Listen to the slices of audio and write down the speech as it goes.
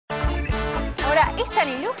Ahora, es tan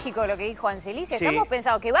ilógico lo que dijo Angelici. Sí. Estamos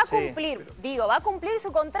pensando que va a cumplir, va a cumplir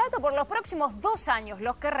su contrato por los próximos 2 años,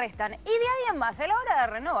 los que restan. Y de ahí en más, a la hora de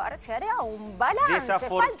renovar, se hará un balance.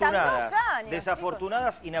 Faltan 2 años.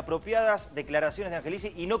 Desafortunadas, chicos. Inapropiadas declaraciones de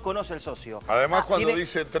Angelici y no conoce el socio. Además, cuando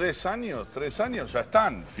dice 3 años ya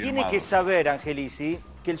están firmados. Tiene que saber, Angelici,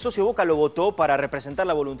 que el socio Boca lo votó para representar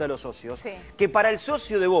la voluntad de los socios. Sí. Que para el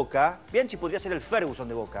socio de Boca, Bianchi podría ser el Ferguson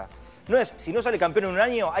de Boca. No es, si no sale campeón en un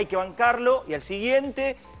año, hay que bancarlo y al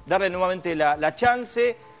siguiente darle nuevamente la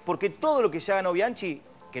chance, porque todo lo que ya ganó Bianchi,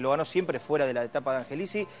 que lo ganó siempre fuera de la etapa de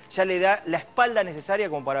Angelici, ya le da la espalda necesaria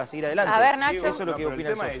como para seguir adelante. A ver, Nacho. Eso es lo que opina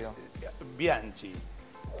el socio. Bianchi,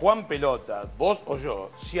 Juan Pelota, vos o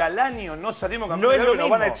yo, si al año no salimos campeones, nos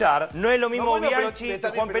van a echar. No es lo mismo bueno, Bianchi que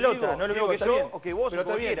Juan Pelota, no es lo mismo que yo o que vos o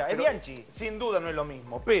cualquiera, es Bianchi. Sin duda no es lo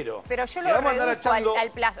mismo, pero yo si lo vamos a andar reduzco echando...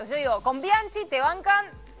 al plazo. Yo digo, con Bianchi te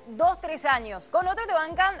bancan 2, 3 años. Con otro te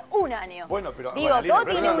bancan 1 año. Bueno, pero digo, Analina, todo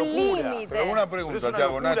pero tiene es una un locura. límite. Pero una pregunta te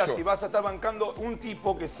hago, Nacho. Si vas a estar bancando un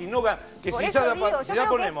tipo que si no gana... Que Por si eso ya, digo, si yo ya creo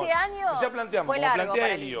ponemos, que este año si ya planteamos, fue como largo plantea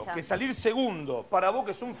para el Elio, hincha. que salir segundo para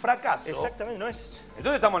Boca es un fracaso. Exactamente, no es...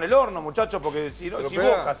 Entonces estamos en el horno, muchachos, porque si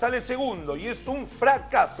Boca sale segundo y es un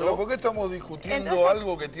fracaso... Pero ¿por qué estamos discutiendo entonces,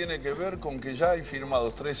 algo que tiene que ver con que ya hay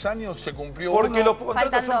firmados 3 años, se cumplió Porque uno? los contratos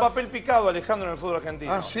Faltan son 2. papel picado, Alejandro, en el fútbol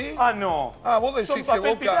argentino. ¿Ah, sí? Ah, no. Ah, vos decís son que papel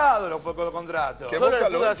Boca... picado los contratos. Que Solo Boca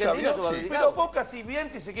el lo fútbol echa argentino es Bianchi. papel Pero Boca, si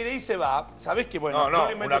Bianchi se quiere ir, se va. ¿Sabés qué? Bueno, No,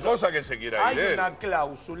 lo invento una yo. cosa que se quiera ir Hay él. una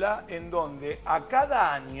cláusula en donde a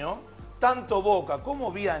cada año, tanto Boca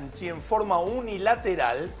como Bianchi, en forma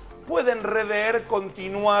unilateral, pueden rever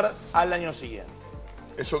continuar al año siguiente.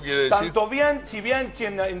 Eso quiere decir... Tanto Bianchi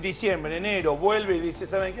en diciembre, en enero, vuelve y dice,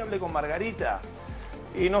 ¿saben qué? Hablé con Margarita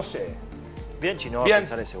y no sé. Bianchi no va a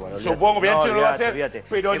pensar eso igual. Olvídate. Supongo que Bianchi no lo va a hacer, olvídate.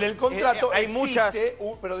 pero en el contrato hay existe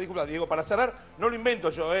muchas... pero disculpa, Diego, para cerrar, no lo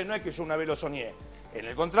invento yo, no es que yo una vez lo soñé. En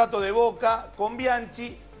el contrato de Boca con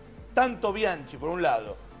Bianchi, tanto Bianchi por un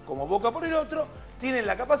lado como Boca por el otro, tienen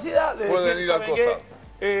la capacidad de pueden decir, ir al ¿saben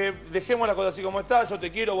qué? Dejemos la cosa así como está, yo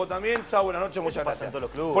te quiero, vos también, chao, buenas noches, muchas gracias. En todos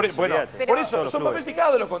los clubes, Por eso, todos los son clubes. papel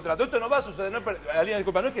picado los contratos, esto no va a suceder, Alina,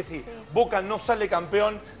 disculpa, no es que si Boca no sale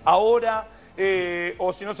campeón ahora,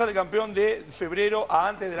 o si no sale campeón de febrero a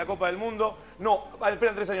antes de la Copa del Mundo, no,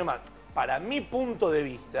 esperan 3 años más. Para mi punto de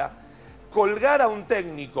vista, colgar a un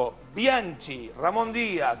técnico, Bianchi, Ramón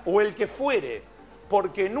Díaz o el que fuere,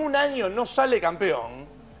 porque en un año no sale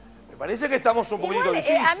campeón, me parece que estamos un poquito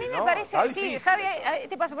difícil, a mí me ¿no? parece, Está sí, difícil. Javi,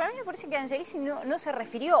 te paso, pero a mí me parece que Angelici no se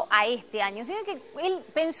refirió a este año, sino que él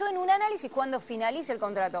pensó en un análisis cuando finalice el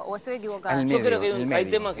contrato, o estoy equivocada. Yo creo que hay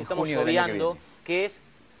temas que estamos obviando, que es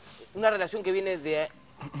una relación que viene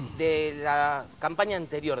de la campaña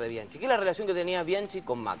anterior de Bianchi, que es la relación que tenía Bianchi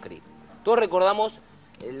con Macri. Todos recordamos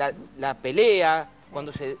la pelea,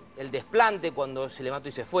 cuando el desplante, cuando se le mató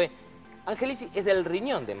y se fue. Angelici es del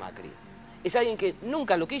riñón de Macri. Es alguien que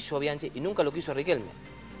nunca lo quiso Bianchi y nunca lo quiso Riquelme.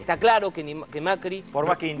 Está claro que Macri... Por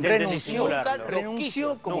más que intenten disimularlo.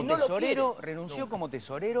 Renunció como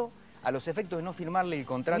tesorero a los efectos de no firmarle el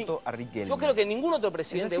contrato a Riquelme. Yo creo que ningún otro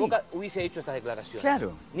presidente de Boca hubiese hecho estas declaraciones.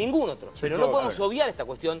 Claro. Ningún otro. Pero no podemos obviar esta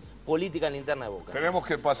cuestión política en la interna de Boca. Tenemos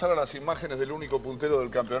que pasar a las imágenes del único puntero del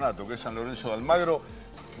campeonato, que es San Lorenzo de Almagro.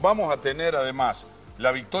 Vamos a tener además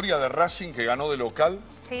la victoria de Racing, que ganó de local,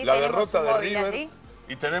 Sí, la tenemos derrota un de móvil River, así.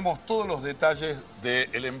 y tenemos todos los detalles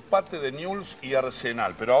del empate de Newell's y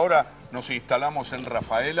Arsenal. Pero ahora nos instalamos en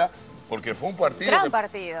Rafaela, porque fue un partido Gran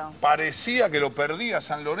partido. parecía que lo perdía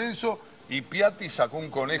San Lorenzo y Piatti sacó un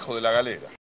conejo de la galera.